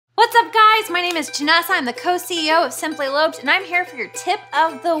guys, my name is Janessa. I'm the co-CEO of Simply Eloped, and I'm here for your tip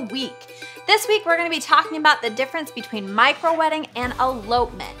of the week. This week, we're gonna be talking about the difference between micro-wedding and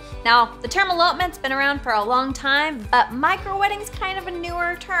elopement. Now, the term elopement's been around for a long time, but micro-wedding's kind of a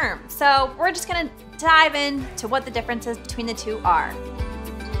newer term. So we're just gonna dive into what the differences between the two are.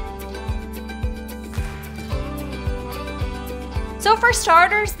 So for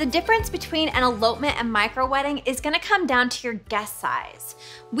starters, the difference between an elopement and micro-wedding is gonna come down to your guest size.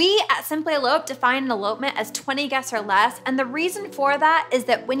 We at Simply Eloped define an elopement as 20 guests or less, and the reason for that is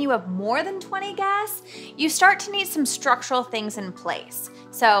that when you have more than 20 guests, you start to need some structural things in place.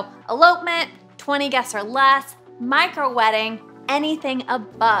 So elopement, 20 guests or less, micro-wedding, anything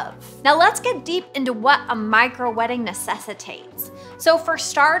above. Now let's get deep into what a micro-wedding necessitates. So for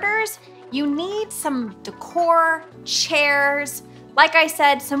starters, you need some decor, chairs, like I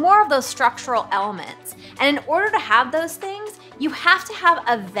said, some more of those structural elements. And in order to have those things, you have to have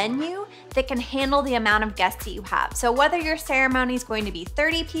a venue that can handle the amount of guests that you have. So whether your ceremony is going to be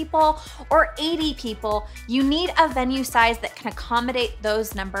 30 people or 80 people, you need a venue size that can accommodate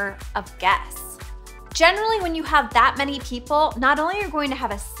those number of guests. Generally, when you have that many people, not only are you going to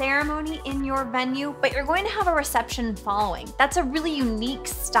have a ceremony in your venue, but you're going to have a reception following. That's a really unique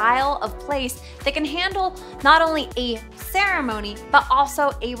style of place that can handle not only a ceremony, but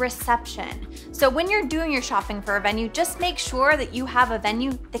also a reception. So when you're doing your shopping for a venue, just make sure that you have a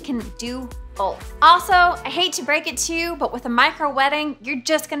venue that can do both. Also, I hate to break it to you, but with a micro-wedding, you're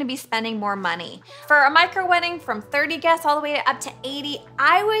just gonna be spending more money. For a micro-wedding from 30 guests all the way up to 80,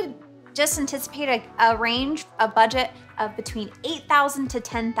 I would just anticipate a range, a budget of between $8,000 to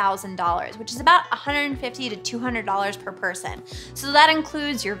 $10,000, which is about $150 to $200 per person. So that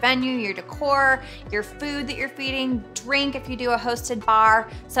includes your venue, your decor, your food that you're feeding, drink if you do a hosted bar.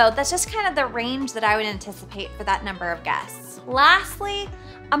 So that's just kind of the range that I would anticipate for that number of guests. Lastly,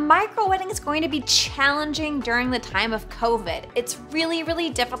 a micro-wedding is going to be challenging during the time of COVID. It's really, really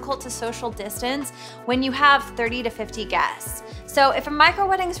difficult to social distance when you have 30 to 50 guests. So if a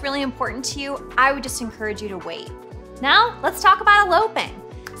micro-wedding is really important to you, I would just encourage you to wait. Now, let's talk about eloping.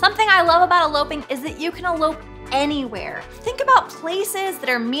 Something I love about eloping is that you can elope anywhere. Think about places that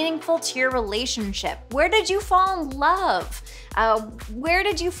are meaningful to your relationship. Where did you fall in love? Where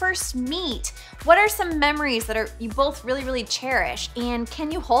did you first meet? What are some memories that you both really, really cherish? And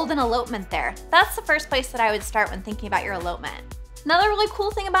can you hold an elopement there? That's the first place that I would start when thinking about your elopement. Another really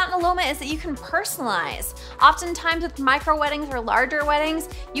cool thing about an elopement is that you can personalize. Oftentimes with micro weddings or larger weddings,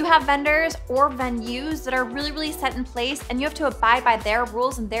 you have vendors or venues that are really, really set in place and you have to abide by their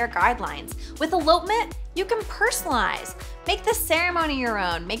rules and their guidelines. With elopement, you can personalize. Make the ceremony your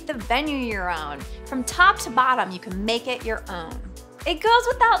own, make the venue your own. From top to bottom, you can make it your own. It goes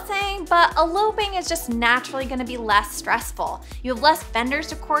without saying, but eloping is just naturally gonna be less stressful. You have less vendors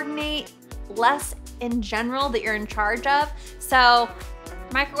to coordinate, less in general that you're in charge of. So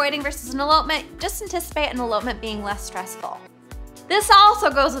micro-wedding versus an elopement, just anticipate an elopement being less stressful. This also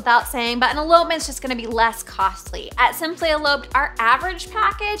goes without saying, but an elopement is just gonna be less costly. At Simply Eloped, our average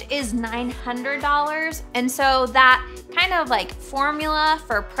package is $900. And so that kind of like formula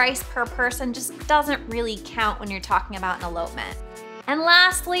for price per person just doesn't really count when you're talking about an elopement. And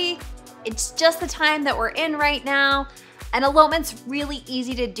lastly, it's just the time that we're in right now. An elopement's really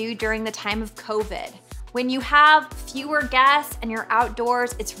easy to do during the time of COVID. When you have fewer guests and you're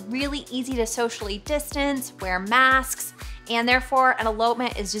outdoors, it's really easy to socially distance, wear masks, and therefore an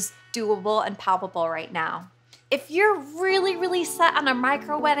elopement is just doable and palpable right now. If you're really, really set on a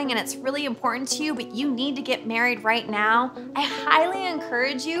micro-wedding and it's really important to you, but you need to get married right now, I highly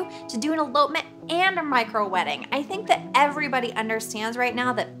encourage you to do an elopement and a micro-wedding. I think that everybody understands right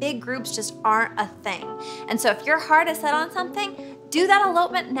now that big groups just aren't a thing. And so if your heart is set on something, do that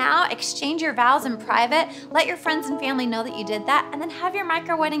elopement now, exchange your vows in private, let your friends and family know that you did that, and then have your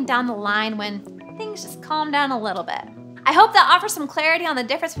micro-wedding down the line when things just calm down a little bit. I hope that offers some clarity on the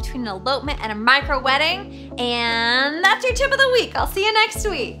difference between an elopement and a micro-wedding, and that's your tip of the week. I'll see you next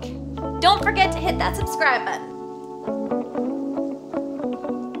week. Don't forget to hit that subscribe button.